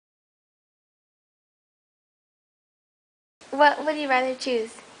What would you rather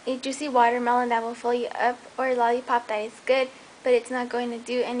choose? A juicy watermelon that will fill you up, or a lollipop that is good, but it's not going to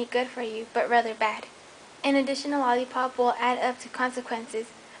do any good for you, but rather bad? An additional lollipop will add up to consequences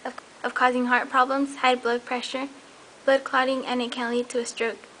of causing heart problems, high blood pressure, blood clotting, and it can lead to a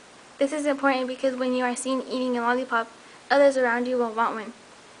stroke. This is important because when you are seen eating a lollipop, others around you will want one.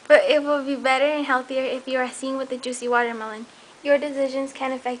 But it will be better and healthier if you are seen with a juicy watermelon. Your decisions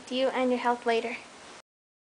can affect you and your health later.